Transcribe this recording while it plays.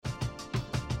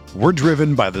We're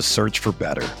driven by the search for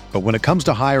better. But when it comes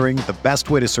to hiring, the best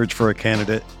way to search for a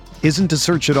candidate isn't to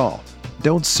search at all.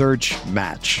 Don't search,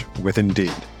 match with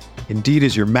Indeed. Indeed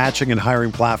is your matching and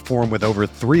hiring platform with over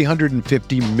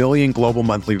 350 million global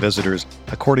monthly visitors,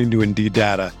 according to Indeed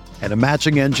data, and a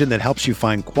matching engine that helps you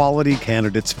find quality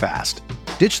candidates fast.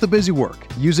 Ditch the busy work.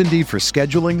 Use Indeed for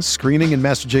scheduling, screening, and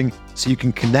messaging so you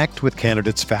can connect with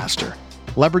candidates faster.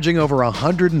 Leveraging over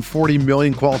 140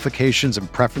 million qualifications and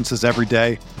preferences every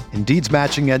day, Indeed's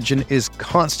matching engine is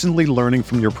constantly learning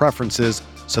from your preferences,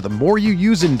 so the more you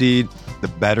use Indeed, the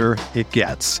better it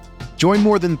gets. Join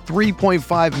more than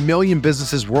 3.5 million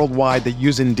businesses worldwide that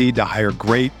use Indeed to hire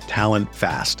great talent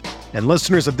fast. And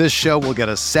listeners of this show will get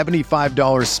a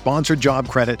 $75 sponsored job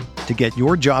credit to get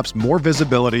your jobs more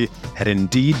visibility at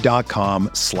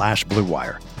Indeed.com/Blue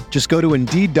Wire. Just go to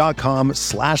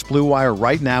Indeed.com/Blue Wire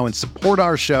right now and support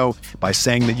our show by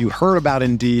saying that you heard about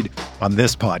Indeed on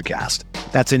this podcast.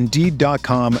 That's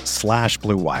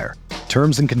Indeed.com/Blue Wire.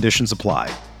 Terms and conditions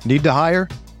apply. Need to hire?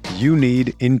 You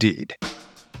need Indeed.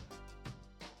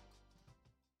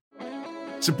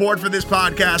 Support for this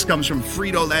podcast comes from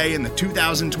Frito-Lay and the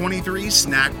 2023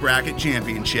 Snack Bracket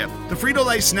Championship. The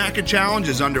Frito-Lay Snack Challenge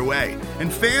is underway,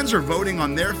 and fans are voting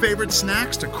on their favorite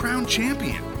snacks to crown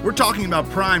champion. We're talking about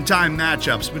prime-time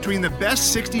matchups between the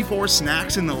best 64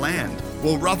 snacks in the land.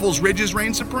 Will Ruffles Ridges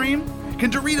reign supreme?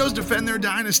 Can Doritos defend their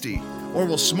dynasty? Or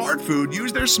will Smart Food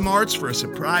use their smarts for a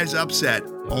surprise upset?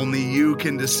 Only you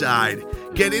can decide.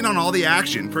 Get in on all the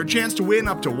action for a chance to win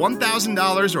up to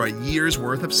 $1,000 or a year's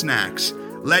worth of snacks.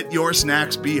 Let your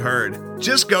snacks be heard.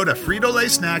 Just go to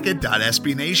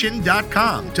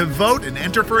fritolaysnacket.sbnation.com to vote and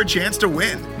enter for a chance to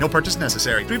win. No purchase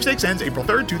necessary. Sweepstakes ends April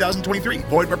 3rd, 2023.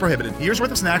 Void where prohibited. Year's worth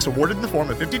of snacks awarded in the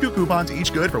form of 52 coupons,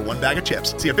 each good for one bag of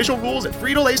chips. See official rules at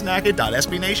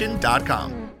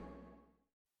fritolaysnacket.sbnation.com.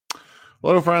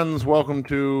 Hello, friends. Welcome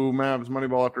to Mavs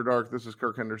Moneyball After Dark. This is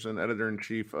Kirk Henderson,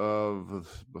 editor-in-chief of,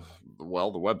 the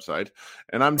website.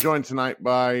 And I'm joined tonight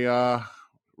by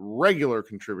regular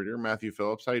contributor Matthew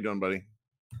Phillips. How you doing, buddy?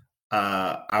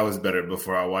 I was better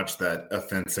before I watched that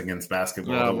offense against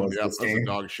basketball. That's a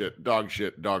dog shit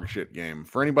game.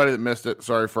 For anybody that missed it,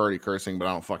 sorry for already cursing, but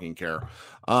I don't fucking care.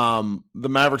 The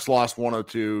Mavericks lost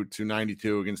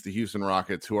 102-92 against the Houston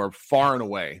Rockets, who are far and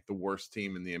away the worst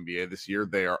team in the NBA this year.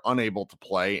 They are unable to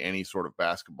play any sort of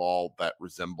basketball that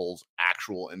resembles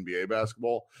actual NBA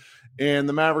basketball. And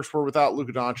the Mavericks were without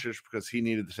Luka Doncic because he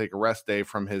needed to take a rest day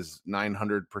from his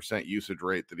 900% usage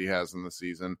rate that he has in the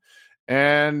season.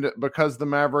 And because the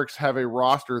Mavericks have a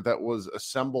roster that was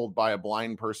assembled by a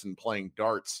blind person playing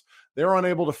darts, they're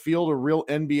unable to field a real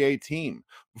NBA team.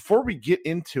 Before we get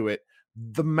into it,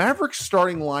 the Mavericks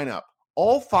starting lineup,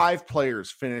 all 5 players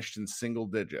finished in single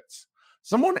digits.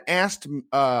 Someone asked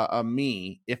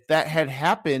me if that had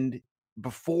happened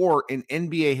before in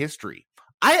NBA history.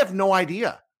 I have no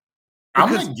idea.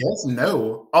 I'm going to guess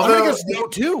no. I'm going to guess no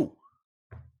too.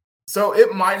 So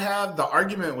it might have. The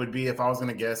argument would be, if I was going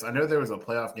to guess, I know there was a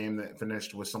playoff game that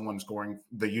finished with someone scoring,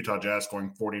 the Utah Jazz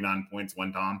scoring 49 points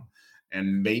one time.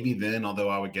 And maybe then, although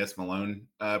I would guess Malone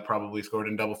probably scored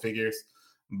in double figures.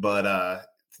 But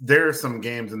there are some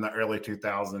games in the early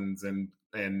 2000s and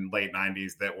late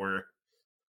 90s that were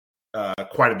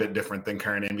quite a bit different than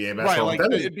current NBA basketball. Right,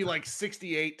 like it'd be like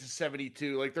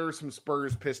 68-72. Like there were some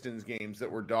Spurs Pistons games that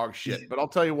were dog shit. But I'll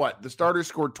tell you what, the starters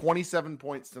scored 27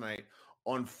 points tonight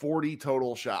on 40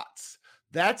 total shots.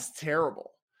 That's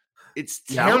terrible. It's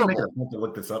terrible. I have to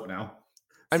look this up now.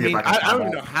 I mean, I don't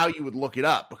even know how you would look it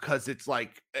up, because it's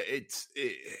like it's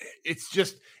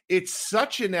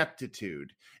such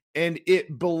ineptitude, and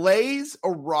it belays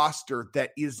a roster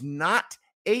that is not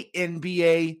a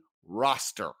NBA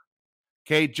roster.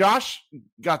 Okay, Josh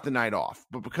got the night off,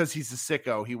 but because he's a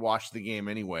sicko, he watched the game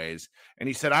anyways, and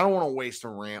he said, I don't want to waste a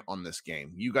rant on this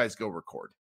game. You guys go record.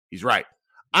 He's right.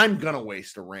 I'm going to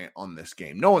waste a rant on this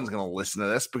game. No one's going to listen to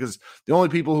this, because the only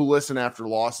people who listen after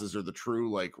losses are the true,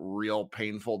 like, real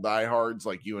painful diehards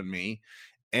like you and me.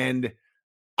 And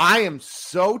I am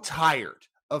so tired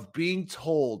of being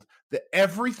told that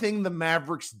everything the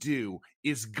Mavericks do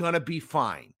is going to be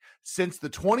fine. Since the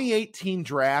 2018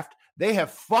 draft, they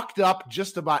have fucked up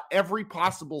just about every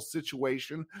possible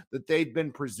situation that they've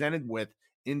been presented with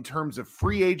in terms of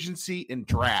free agency and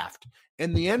draft.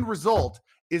 And the end result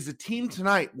is a team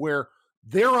tonight where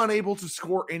they're unable to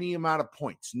score any amount of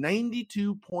points.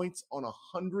 92 points on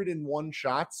 101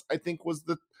 shots, I think was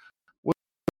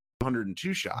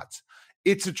 102 shots.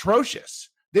 It's atrocious.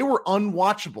 They were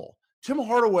unwatchable. Tim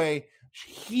Hardaway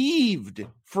heaved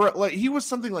for, like, he was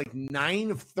something like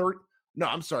 9 of 30. No,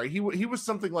 I'm sorry. He was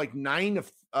something like 9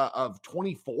 of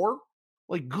 24.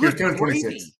 Like, good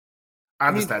gravy. I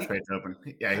have the stats page open.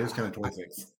 Yeah, he was kind of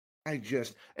 26. And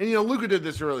Luka did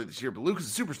this earlier this year, but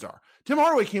Luka's a superstar. Tim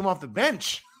Hardaway came off the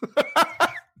bench.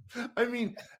 I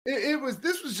mean,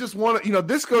 this was just one,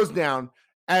 this goes down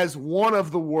as one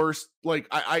of the worst. Like,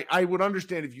 I would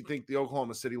understand if you think the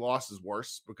Oklahoma City loss is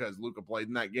worse because Luka played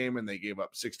in that game and they gave up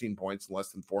 16 points in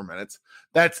less than 4 minutes.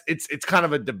 It's kind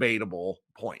of a debatable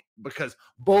point because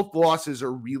both losses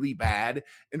are really bad.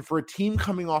 And for a team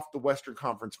coming off the Western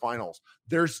Conference Finals,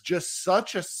 there's just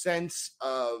such a sense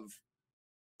of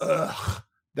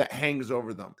that hangs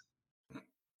over them.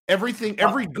 Every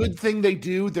good thing they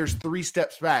do, there's 3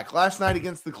 steps back. Last night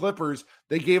against the Clippers,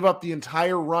 they gave up the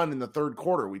entire run in the third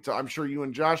quarter. I'm sure you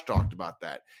and Josh talked about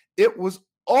that. It was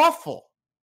awful.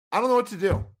 I don't know what to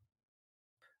do.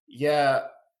 Yeah.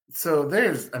 So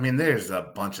there's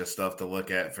a bunch of stuff to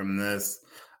look at from this.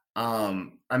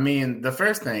 The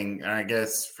first thing, I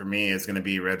guess, for me is going to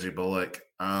be Reggie Bullock.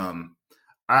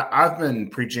 I've been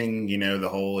preaching, the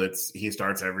whole he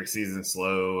starts every season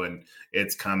slow and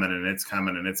it's coming and it's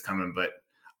coming and it's coming. But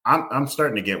I'm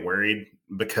starting to get worried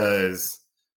because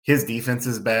his defense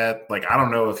is bad. Like, I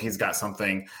don't know if he's got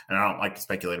something, and I don't like to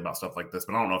speculate about stuff like this,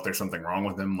 but I don't know if there's something wrong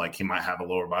with him. Like, he might have a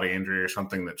lower body injury or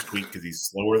something that's tweaked because he's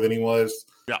slower than he was.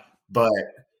 Yeah. But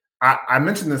I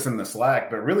mentioned this in the Slack,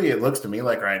 but really it looks to me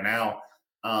like right now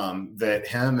that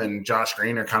him and Josh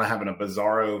Green are kind of having a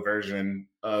bizarro version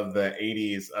of the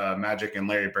 80s Magic and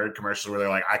Larry Bird commercials where they're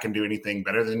like, I can do anything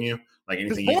better than you. Like,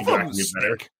 anything you can do, I can do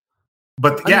better.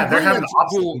 But they're having the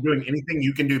opposite of doing anything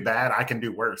you can do bad, I can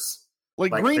do worse.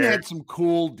 Like Green had some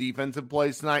cool defensive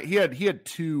plays tonight. He had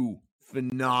 2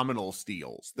 phenomenal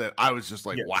steals that I was just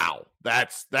like, wow,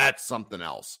 that's something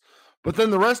else. But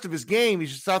then the rest of his game,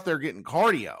 he's just out there getting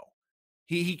cardio.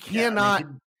 He cannot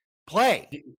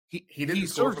play. He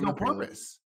serves no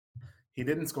purpose. He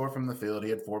didn't score from the field. He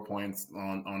had 4 points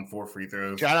on 4 free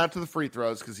throws. Shout out to the free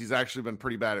throws because he's actually been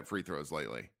pretty bad at free throws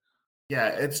lately. Yeah,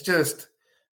 it's just,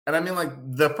 and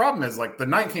the problem is the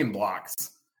 19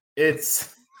 blocks.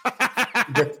 It's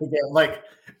it's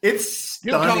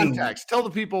stunning. Give context. Tell the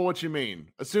people what you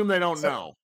mean. Assume they don't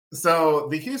know. So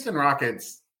the Houston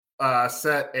Rockets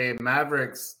set a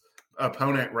Mavericks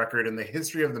opponent record in the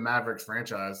history of the Mavericks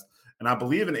franchise. And I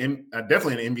believe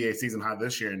definitely an NBA season high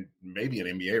this year and maybe an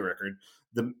NBA record.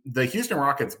 The Houston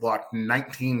Rockets blocked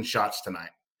 19 shots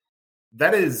tonight.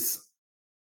 That is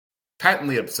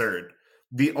patently absurd.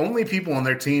 The only people on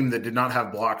their team that did not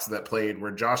have blocks that played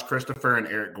were Josh Christopher and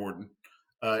Eric Gordon.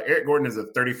 Eric Gordon is a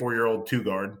 34-year-old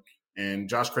 2-guard, and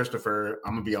Josh Christopher,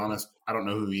 I'm going to be honest, I don't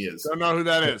know who he is. Don't know who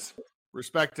that is.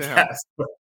 Respect to him. Yes.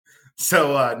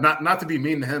 So not to be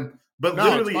mean to him, but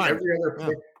literally every other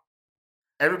player.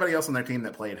 Everybody else on their team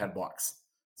that played had blocks.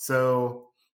 So,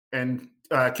 and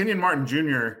Kenyon Martin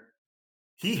Jr.,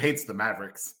 he hates the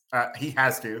Mavericks. He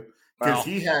has to because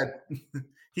he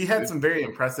had some very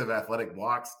impressive athletic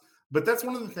blocks. But that's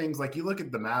one of the things. Like, you look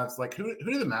at the Mavs. Like, who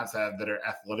do the Mavs have that are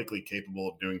athletically capable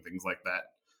of doing things like that?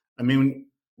 I mean,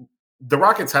 the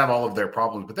Rockets have all of their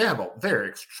problems, but they're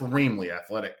extremely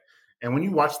athletic. And when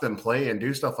you watch them play and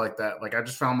do stuff like that, like, I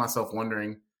just found myself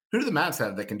wondering, who do the Mavs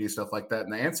have that can do stuff like that?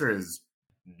 And the answer is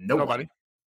nobody.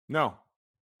 No,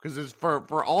 because it's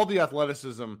for all the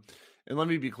athleticism. And let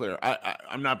me be clear,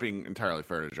 I'm not being entirely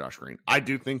fair to Josh Green. I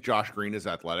do think Josh Green is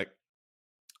athletic.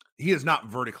 He is not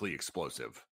vertically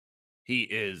explosive. He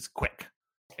is quick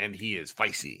and he is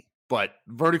feisty. But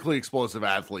vertically explosive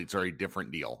athletes are a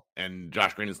different deal. And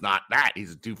Josh Green is not that.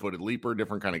 He's a 2-footed leaper,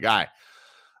 different kind of guy.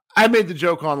 I made the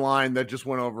joke online that just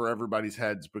went over everybody's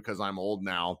heads because I'm old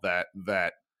now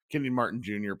that Kenyon Martin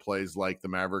Jr. plays like the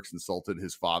Mavericks insulted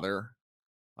his father.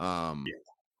 I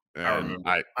remember.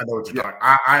 I know what you're talking.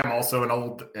 I am also an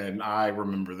old, and I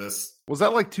remember this. Was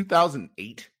that like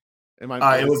 2008? It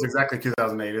was exactly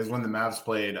 2008. It was when the Mavs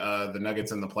played the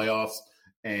Nuggets in the playoffs,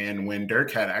 and when Dirk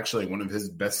had actually one of his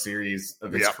best series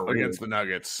of his career against the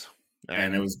Nuggets.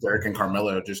 And it was Dirk and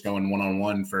Carmelo just going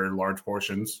one-on-one for large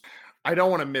portions. I don't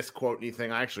want to misquote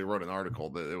anything. I actually wrote an article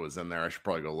that it was in there. I should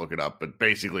probably go look it up. But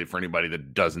basically, for anybody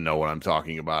that doesn't know what I'm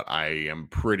talking about, I am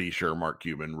pretty sure Mark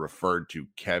Cuban referred to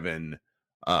Kenyon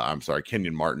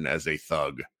Martin as a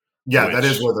thug. Yeah, that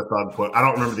is where the thug quote. I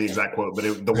don't remember the exact quote, but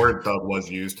the word thug was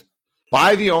used.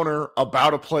 By the owner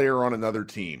about a player on another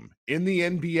team. In the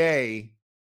NBA,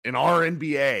 in our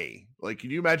NBA, like, can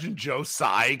you imagine Joe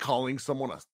Tsai calling someone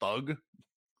a thug?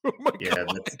 Oh my God.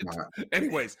 That's not.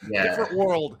 Anyways, different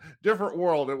world.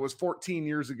 It was 14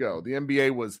 years ago. The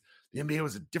NBA was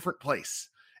a different place.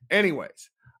 Anyways,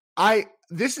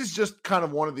 this is just kind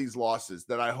of one of these losses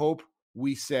that I hope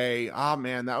we say,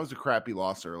 man, that was a crappy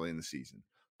loss early in the season.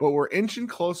 But we're inching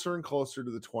closer and closer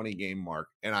to the 20-game mark,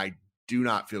 and I do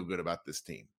not feel good about this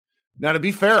team. Now, to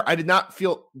be fair, I did not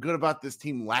feel good about this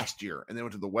team last year, and they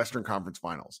went to the Western Conference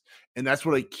Finals. And that's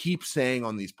what I keep saying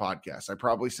on these podcasts. I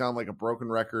probably sound like a broken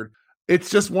record. It's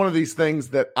just one of these things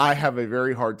that I have a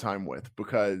very hard time with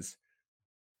because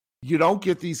you don't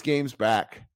get these games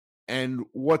back. And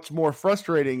what's more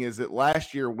frustrating is that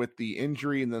last year with the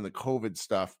injury and then the COVID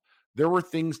stuff, there were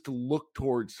things to look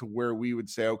towards to where we would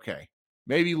say, okay,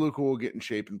 maybe Luka will get in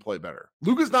shape and play better.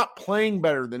 Luka's not playing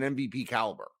better than MVP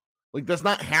caliber. Like, that's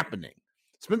not happening.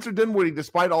 Spencer Dinwiddie,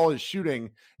 despite all his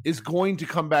shooting, is going to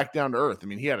come back down to earth. I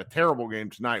mean, he had a terrible game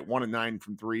tonight, 1 of 9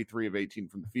 from 3, 3 of 18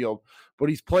 from the field, but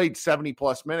he's played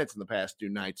 70-plus minutes in the past 2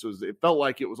 nights, so it felt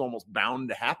like it was almost bound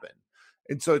to happen.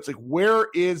 And so it's like, where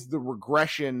is the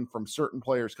regression from certain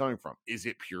players coming from? Is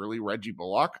it purely Reggie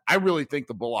Bullock? I really think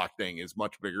the Bullock thing is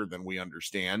much bigger than we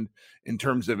understand in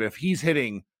terms of if he's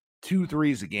hitting 2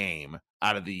 threes a game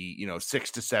out of the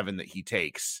 6 to 7 that he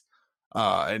takes,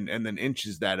 and then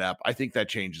inches that up, I think that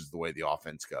changes the way the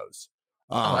offense goes.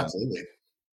 Absolutely.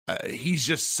 He's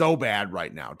just so bad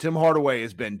right now. Tim Hardaway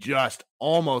has been just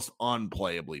almost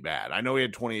unplayably bad. I know he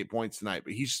had 28 points tonight,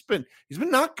 but he's been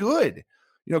not good.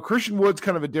 Christian Wood's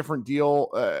kind of a different deal.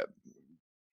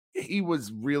 He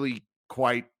was really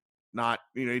quite not,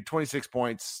 he had 26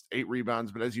 points, 8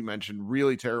 rebounds, but as you mentioned,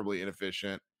 really terribly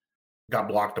inefficient. Got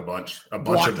blocked a bunch of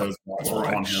those blocks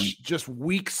were on him. Just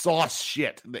weak sauce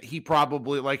shit that he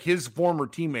probably, like, his former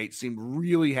teammates seemed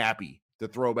really happy to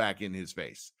throw back in his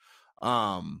face.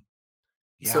 Man.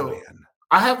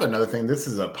 I have another thing. This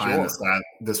is a pie in the sky.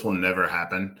 This will never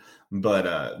happen.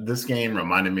 But this game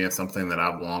reminded me of something that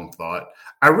I've long thought.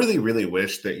 I really, really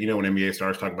wish that, when NBA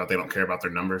stars talk about they don't care about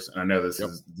their numbers, and I know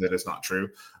that it's not true,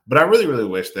 but I really, really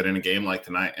wish that in a game like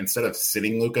tonight, instead of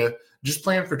sitting Luka, just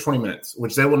play him for 20 minutes,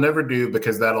 which they will never do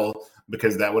because that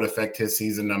would affect his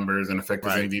season numbers and affect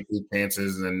his MVP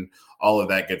chances and all of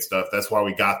that good stuff. That's why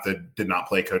we got the did not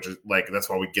play coaches. Like, that's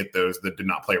why we get those that did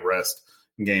not play rest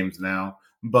games now.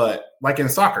 But like in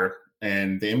soccer,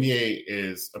 and the NBA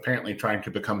is apparently trying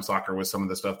to become soccer with some of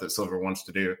the stuff that Silver wants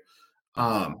to do.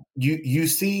 You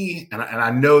see, and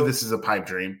I know this is a pipe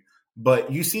dream,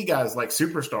 but you see guys like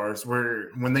superstars where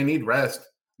when they need rest,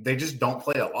 they just don't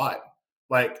play a lot.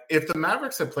 Like, if the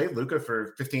Mavericks had played Luka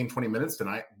for 15, 20 minutes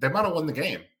tonight, they might have won the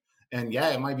game. And yeah,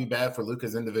 it might be bad for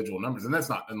Luka's individual numbers. And this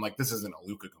isn't a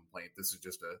Luka complaint. This is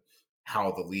just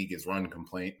how the league is run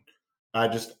complaint.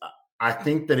 I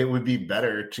think that it would be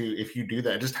better if you do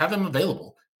that, just have him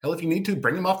available. Hell, if you need to,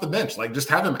 bring him off the bench. Like, just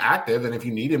have him active. And if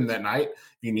you need him that night,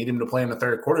 if you need him to play in the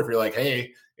third quarter, if you're like,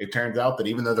 hey, it turns out that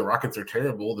even though the Rockets are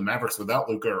terrible, the Mavericks without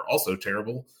Luka are also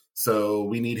terrible. So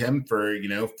we need him for,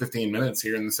 15 minutes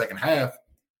here in the second half.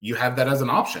 You have that as an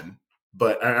option.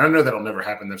 But I know that'll never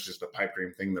happen. That's just a pipe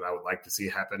dream thing that I would like to see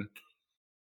happen.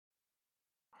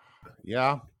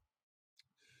 Yeah.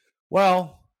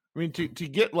 Well, I mean, to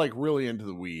get like really into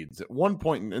the weeds at one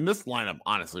point, and this lineup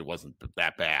honestly wasn't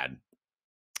that bad,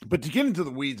 but to get into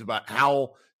the weeds about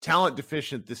how talent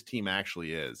deficient this team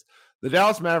actually is, the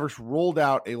Dallas Mavericks rolled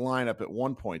out a lineup at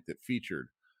one point that featured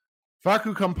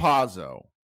Facu Campazzo,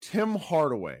 Tim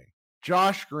Hardaway,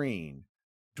 Josh Green,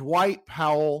 Dwight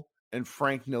Powell, and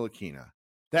Frank Ntilikina.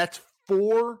 That's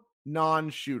 4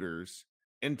 non-shooters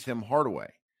and Tim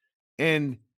Hardaway.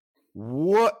 And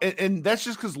that's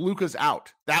just because Luka's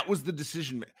out. That was the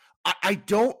decision. I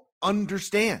don't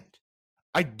understand.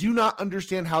 I do not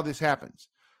understand how this happens.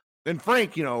 And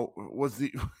Frank, he's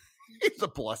a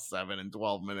 +7 in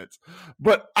 12 minutes.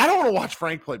 But I don't want to watch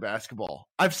Frank play basketball.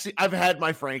 I've had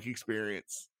my Frank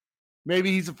experience.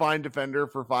 Maybe he's a fine defender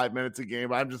for 5 minutes a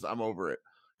game. I'm over it.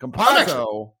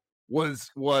 Campazzo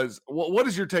was what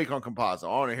is your take on Campazzo? I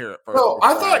want to hear it first. So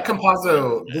I thought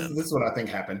Campazzo, this is what I think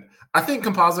happened. I think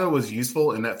Campazzo was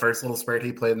useful in that first little spurt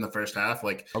he played in the first half.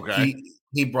 Like,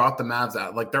 he brought the Mavs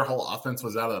out. Like, their whole offense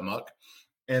was out of the muck.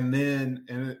 And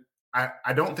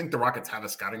I don't think the Rockets have a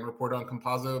scouting report on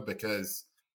Campazzo because,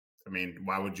 I mean,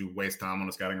 why would you waste time on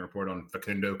a scouting report on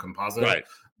Facundo Campazzo? Right.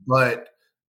 But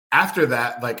after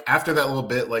that little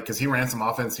bit, like, because he ran some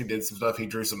offense, he did some stuff, he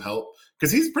drew some help.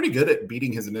 Because he's pretty good at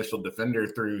beating his initial defender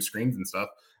through screens and stuff.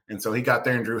 And so he got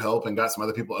there and drew help and got some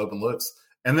other people open looks.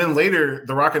 And then later,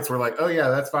 the Rockets were like, oh, yeah,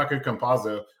 that's Facu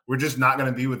Campazzo. We're just not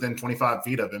going to be within 25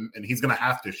 feet of him, and he's going to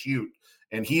have to shoot.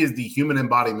 And he is the human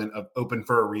embodiment of open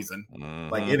for a reason.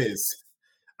 Mm-hmm. Like, it is.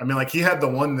 I mean, like, he had the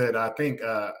one that I think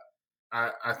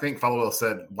Followell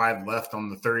said wide left on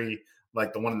the 3,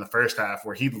 like the one in the first half,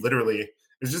 where he literally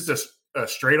 – it was just a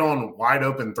straight-on wide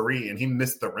open 3, and he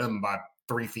missed the rim by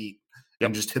 3 feet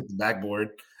and just hit the backboard.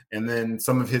 And then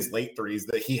some of his late threes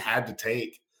that he had to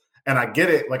take. And I get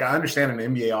it. Like, I understand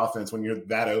an NBA offense, when you're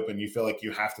that open, you feel like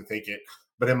you have to take it.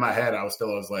 But in my head, I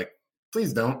was like,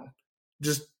 please don't.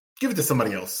 Just give it to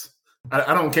somebody else.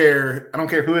 I don't care. I don't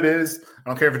care who it is. I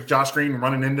don't care if it's Josh Green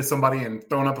running into somebody and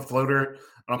throwing up a floater.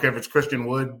 I don't care if it's Christian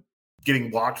Wood getting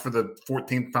blocked for the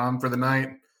 14th time for the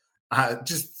night.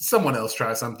 Just someone else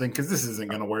try something, because this isn't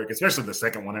going to work, especially the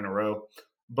second one in a row.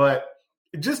 But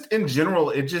just in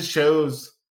general, it just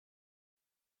shows,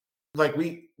 like,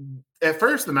 at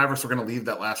first the Mavericks were going to leave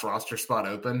that last roster spot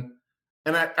open.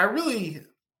 And I really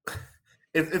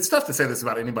 – it's tough to say this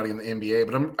about anybody in the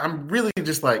NBA, but I'm really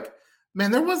just like,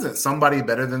 man, there wasn't somebody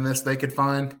better than this they could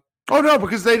find. Oh, no,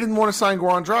 because they didn't want to sign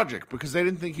Goran Dragic because they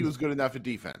didn't think he was good enough at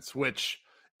defense, which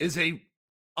is a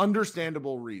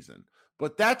understandable reason.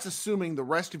 But that's assuming the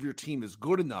rest of your team is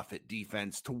good enough at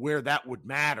defense to where that would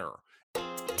matter.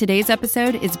 Today's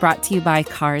episode is brought to you by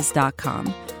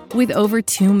Cars.com. With over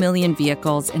 2 million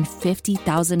vehicles and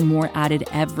 50,000 more added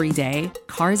every day,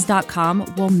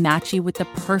 Cars.com will match you with the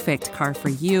perfect car for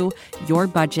you, your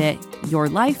budget, your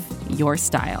life, your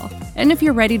style. And if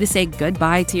you're ready to say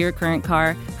goodbye to your current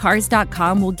car,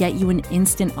 Cars.com will get you an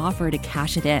instant offer to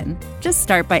cash it in. Just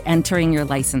start by entering your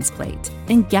license plate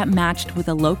and get matched with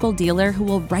a local dealer who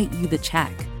will write you the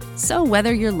check. So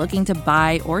whether you're looking to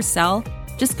buy or sell,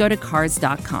 just go to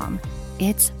Cars.com.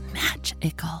 It's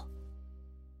magical.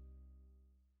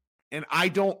 And I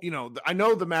don't, I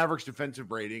know the Mavericks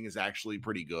defensive rating is actually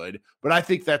pretty good, but I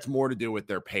think that's more to do with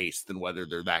their pace than whether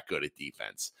they're that good at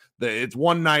defense. It's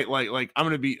one night, like I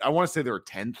want to say they're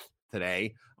 10th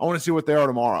today. I want to see what they are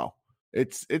tomorrow.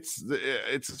 It's a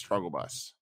struggle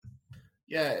bus.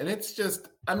 Yeah. And it's just,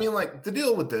 like, the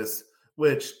deal with this,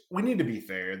 which we need to be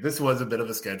fair, this was a bit of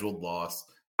a scheduled loss.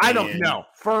 I don't know.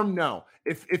 Firm no.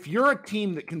 If you're a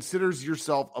team that considers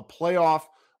yourself a playoff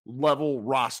level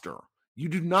roster, you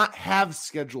do not have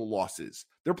schedule losses.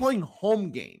 They're playing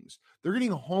home games. They're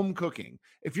getting home cooking.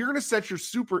 If you're going to sit your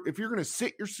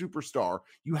superstar,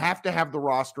 you have to have the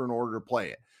roster in order to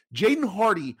play it. Jaden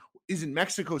Hardy is in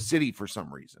Mexico City for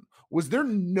some reason. Was there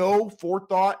no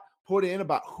forethought put in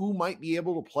about who might be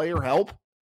able to play or help?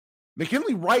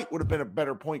 McKinley Wright would have been a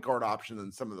better point guard option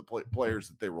than some of the players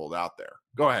that they rolled out there.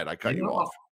 Go ahead. I cut you off.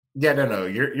 Yeah, no,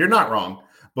 you're not wrong.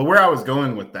 But where I was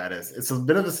going with that is, it's a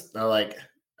bit of a,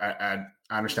 I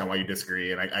understand why you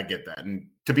disagree, and I get that. And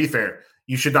to be fair,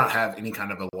 you should not have any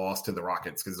kind of a loss to the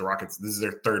Rockets, because the Rockets, this is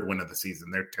their third win of the season.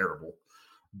 They're terrible.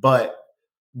 But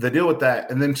the deal with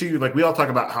that, and then too, like, we all talk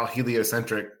about how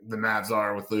heliocentric the Mavs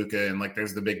are with Luka, and like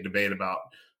there's the big debate about,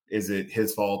 is it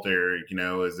his fault, or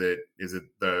is it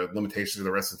the limitations of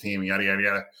the rest of the team, yada yada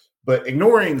yada. But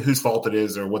ignoring whose fault it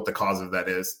is or what the cause of that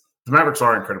is, the Mavericks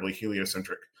are incredibly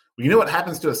heliocentric. Well, you know what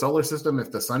happens to a solar system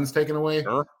if the sun's taken away?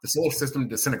 Sure. The solar system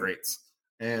disintegrates.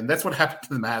 And that's what happened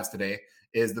to the Mavs today,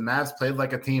 is the Mavs played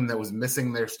like a team that was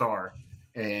missing their star.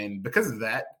 And because of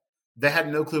that, they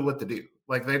had no clue what to do.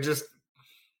 Like, it's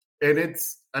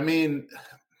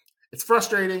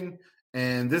frustrating.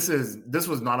 And this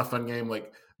was not a fun game.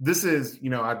 Like, this is,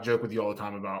 I joke with you all the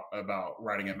time about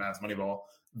writing at Mavs Moneyball,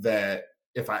 that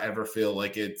if I ever feel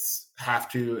like it's have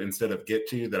to instead of get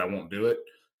to, that I won't do it.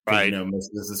 Right.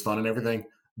 Most of this is fun and everything.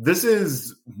 This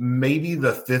is maybe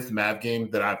the fifth Mav game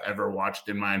that I've ever watched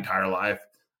in my entire life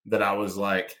that I was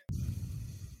like,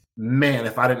 man,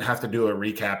 if I didn't have to do a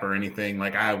recap or anything,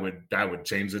 like I would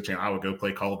change the channel. I would go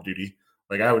play Call of Duty.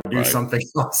 Like, I would do something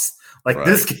else. Like,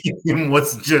 this game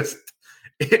was just,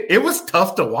 it was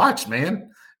tough to watch,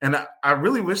 man. And I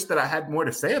really wish that I had more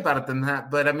to say about it than that.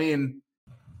 But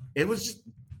it was just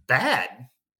bad.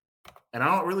 And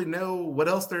I don't really know what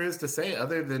else there is to say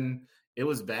other than it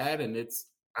was bad. And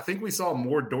I think we saw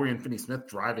more Dorian Finney-Smith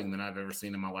driving than I've ever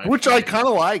seen in my life. Which I kind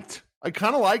of liked. I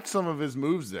kind of liked some of his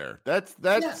moves there. That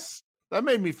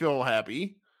made me feel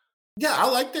happy. Yeah, I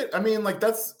liked it. I did like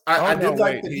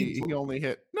that he only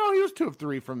hit. No, he was 2 of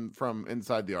 3 from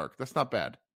inside the arc. That's not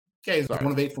bad. Okay, he's 1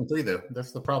 of 8 from 3 though.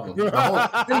 That's the problem.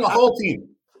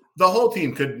 The whole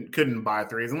team couldn't buy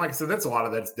threes. And like I said, that's a lot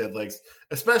of that's dead legs,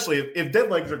 especially if dead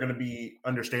legs are going to be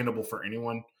understandable for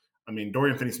anyone.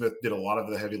 Dorian Finney-Smith did a lot of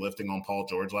the heavy lifting on Paul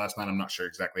George last night. I'm not sure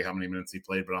exactly how many minutes he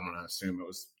played, but I'm going to assume it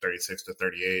was 36 to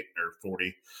 38 or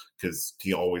 40, because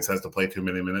he always has to play too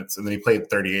many minutes. And then he played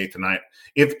 38 tonight.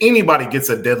 If anybody gets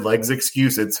a dead legs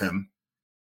excuse, it's him.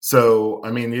 So,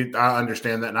 I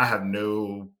understand that, and I have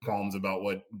no qualms about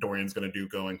what Dorian's going to do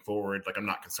going forward. Like, I'm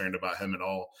not concerned about him at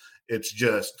all. It's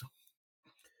just,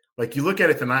 like, you look at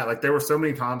it tonight, like, there were so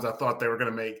many times I thought they were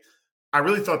going to I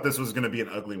really thought this was going to be an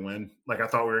ugly win. Like, I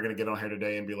thought we were going to get on here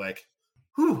today and be like,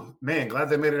 whew, man, glad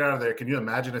they made it out of there. Can you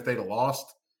imagine if they'd have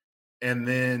lost? And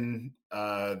then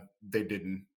they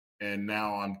didn't. And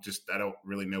now I don't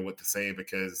really know what to say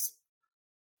because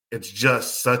it's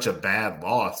just such a bad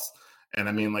loss. And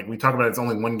I mean, like we talk about, it's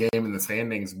only one game in the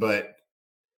standings, but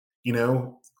you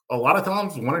know, a lot of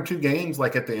times 1 or 2 games,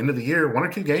 like at the end of the year, 1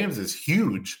 or 2 games is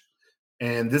huge.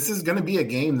 And this is going to be a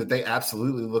game that they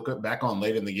absolutely look back on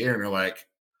late in the year and are like,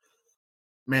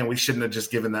 man, we shouldn't have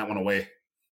just given that one away.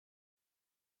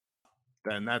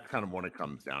 And that's kind of what it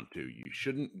comes down to. You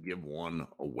shouldn't give one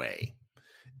away.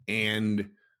 And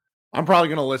I'm probably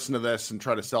going to listen to this and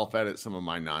try to self-edit some of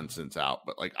my nonsense out.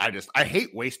 But like, I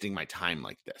hate wasting my time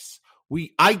like this.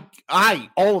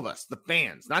 All of us, the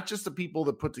fans, not just the people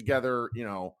that put together,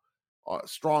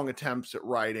 strong attempts at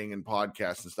writing and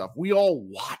podcasts and stuff. We all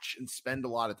watch and spend a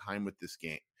lot of time with this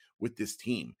game, with this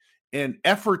team, and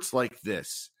efforts like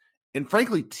this. And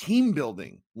frankly, team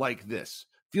building like this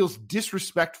feels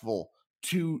disrespectful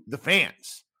to the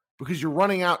fans because you're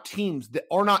running out teams that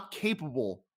are not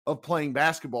capable of playing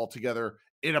basketball together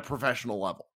in a professional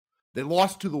level. They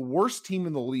lost to the worst team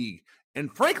in the league.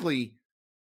 And frankly,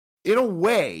 in a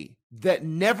way that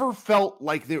never felt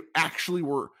like they actually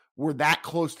were that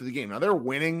close to the game. Now they're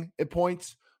winning at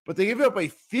points, but they gave up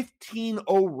a 15-0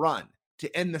 run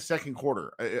to end the second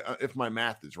quarter, if my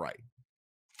math is right.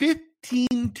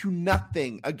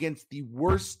 15-0 against the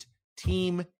worst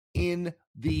team in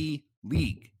the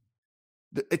league.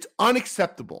 It's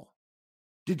unacceptable.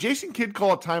 Did Jason Kidd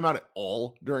call a timeout at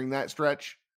all during that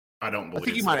stretch? I don't believe I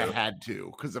think he might have had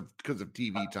to because of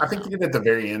TV time. I think he did at the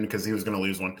very end because he was going to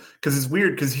lose one. Because it's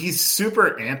weird because he's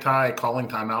super anti calling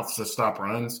timeouts to stop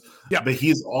runs. Yeah, but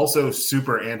he's also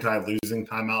super anti losing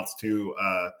timeouts to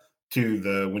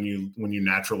the when you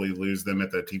naturally lose them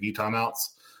at the TV timeouts.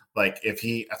 Like I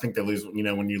think they lose.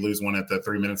 When you lose one at the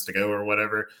 3 minutes to go or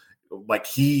whatever. Like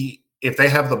if they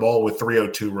have the ball with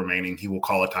 3:02 remaining, he will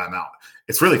call a timeout.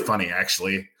 It's really funny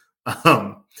actually.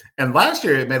 And last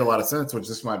year it made a lot of sense, which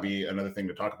this might be another thing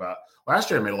to talk about. Last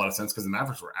year it made a lot of sense because the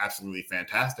Mavericks were absolutely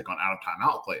fantastic on out of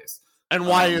timeout plays. And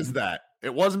why is that?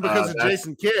 It wasn't because of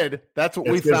Jason Kidd. That's what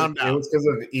we found out. It was because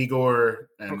of Igor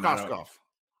and Kokoskov.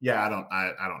 I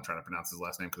don't try to pronounce his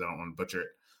last name because I don't want to butcher it.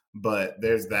 But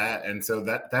there's that, and so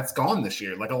that's gone this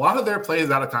year. Like a lot of their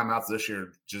plays out of timeouts this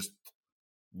year just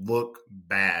look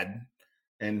bad.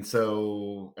 And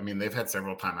so, I mean, they've had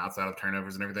several timeouts out of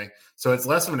turnovers and everything. So it's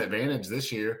less of an advantage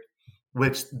this year,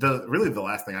 which the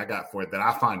last thing I got for it that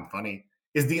I find funny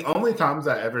is the only times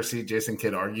I ever see Jason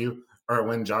Kidd argue are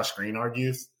when Josh Green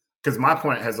argues. Because my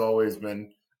point has always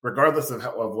been, regardless of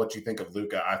what you think of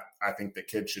Luka, I think the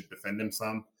kid should defend him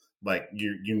some. Like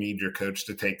you need your coach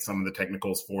to take some of the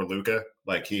technicals for Luka.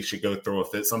 Like he should go throw a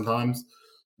fit sometimes.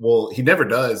 Well, he never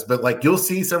does. But like you'll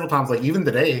see several times, like even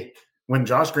today, when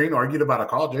Josh Green argued about a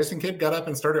call, Jason Kidd got up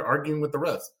and started arguing with the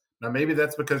refs. Now, maybe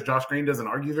that's because Josh Green doesn't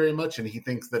argue very much, and he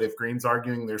thinks that if Green's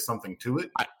arguing, there's something to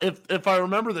it. If I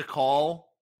remember the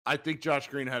call, I think Josh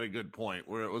Green had a good point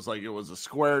where it was like it was a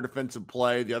square defensive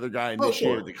play. The other guy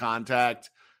initiated the contact.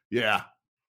 Yeah.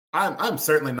 I'm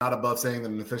certainly not above saying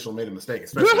that an official made a mistake,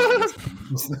 especially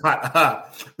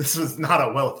this was not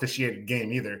a well-officiated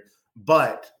game either.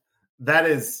 But that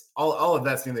is all of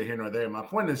that's neither here nor there. My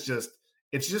point is just,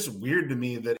 it's just weird to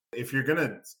me that if you're going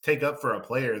to take up for a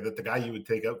player, that the guy you would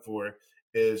take up for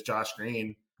is Josh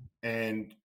Green.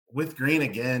 And with Green,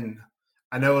 again,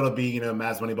 I know it'll be,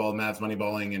 Mavs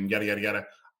moneyballing and yada, yada, yada.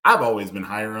 I've always been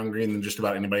higher on Green than just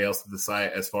about anybody else at the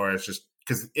site as far as just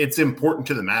because it's important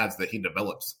to the Mavs that he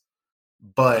develops.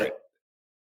 But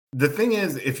the thing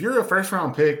is, if you're a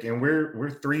first-round pick and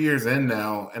we're 3 years in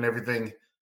now and everything –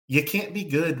 you can't be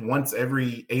good once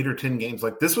every 8 or 10 games.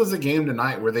 Like this was a game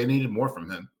tonight where they needed more from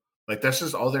him. Like that's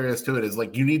just all there is to it is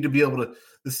like you need to be able to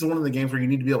 – this is one of the games where you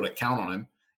need to be able to count on him.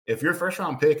 If you're a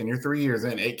first-round pick and you're 3 years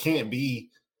in, it can't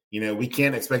be we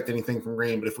can't expect anything from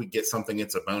Green, but if we get something,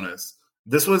 it's a bonus.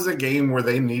 This was a game where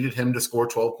they needed him to score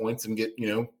 12 points and get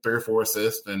 3 or 4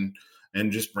 assists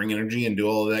and just bring energy and do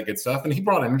all of that good stuff. And he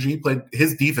brought energy. He played –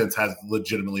 his defense has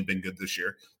legitimately been good this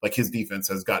year. Like his defense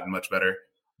has gotten much better.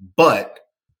 But –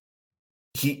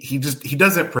 he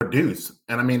doesn't produce.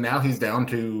 And I mean, now he's down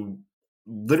to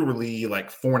literally like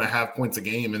 4.5 points a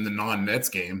game in the non-Nets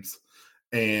games.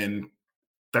 And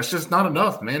that's just not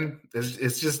enough, man.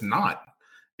 It's just not.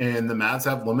 And the Mavs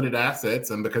have limited assets.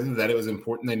 And because of that, it was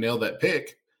important they nailed that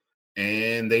pick.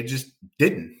 And they just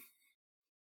didn't.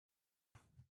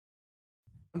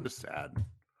 I'm just sad.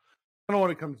 I don't know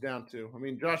what it comes down to. I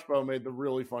mean, Josh Bowe made the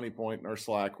really funny point in our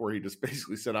Slack where he just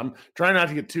basically said, I'm trying not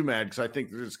to get too mad because I think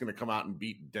they're just going to come out and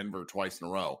beat Denver twice in a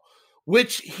row,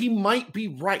 which he might be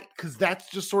right because that's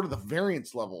just sort of the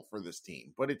variance level for this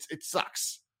team. But it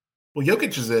sucks. Well,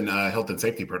 Jokic is in health and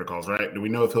safety protocols, right? Do we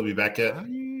know if he'll be back yet?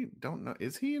 I don't know.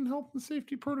 Is he in health and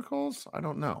safety protocols? I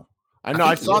don't know. I know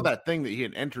I saw that thing that he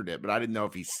had entered it, but I didn't know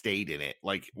if he stayed in it,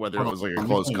 like whether it was like a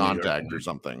close contact or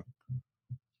something.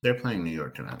 They're playing New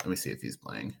York tonight. Let me see if he's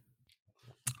playing.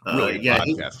 Really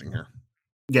podcasting here.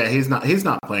 Yeah, he's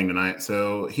not playing tonight,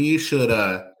 so he should.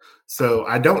 So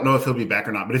I don't know if he'll be back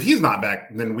or not. But if he's not back,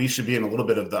 then we should be in a little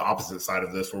bit of the opposite side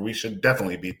of this, where we should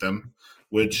definitely beat them.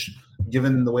 Which,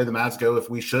 given the way the Mavs go, if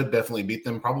we should definitely beat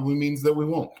them, probably means that we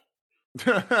won't.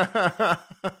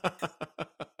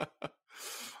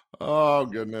 Oh,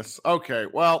 goodness. Okay,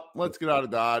 well, let's get out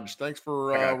of Dodge. Thanks for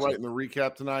writing the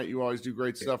recap tonight. You always do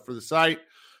great stuff for the site.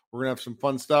 We're going to have some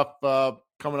fun stuff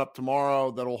coming up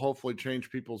tomorrow that'll hopefully change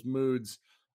people's moods.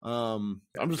 I'm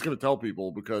just going to tell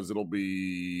people because it'll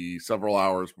be several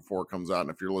hours before it comes out. And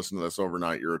if you're listening to this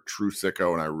overnight, you're a true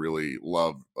sicko, and I really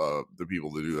love the people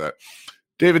that do that.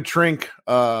 David Trink,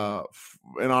 in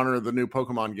honor of the new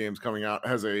Pokemon games coming out,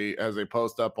 has a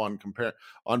post up on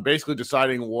basically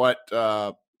deciding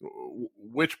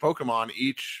which Pokemon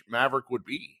each Maverick would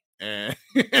be, and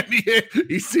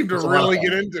he seemed to really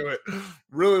get into it.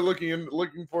 Really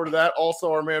looking forward to that.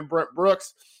 Also, our man Brent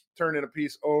Brooks turned in a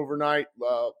piece overnight.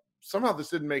 Somehow this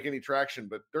didn't make any traction,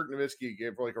 but Dirk Nowitzki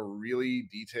gave like a really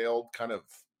detailed kind of.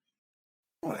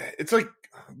 It's like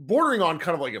bordering on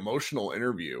kind of like emotional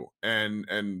interview, and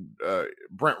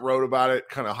Brent wrote about it,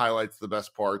 kind of highlights the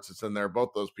best parts. It's in there.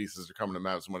 Both those pieces are coming to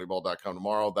MavsMoneyball.com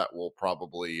tomorrow. That will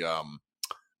probably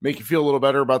make you feel a little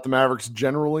better about the Mavericks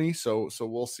generally. So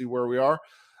we'll see where we are.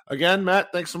 Again,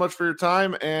 Matt, thanks so much for your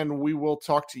time, and we will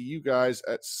talk to you guys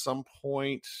at some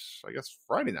point, I guess,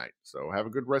 Friday night. So have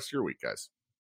a good rest of your week, guys.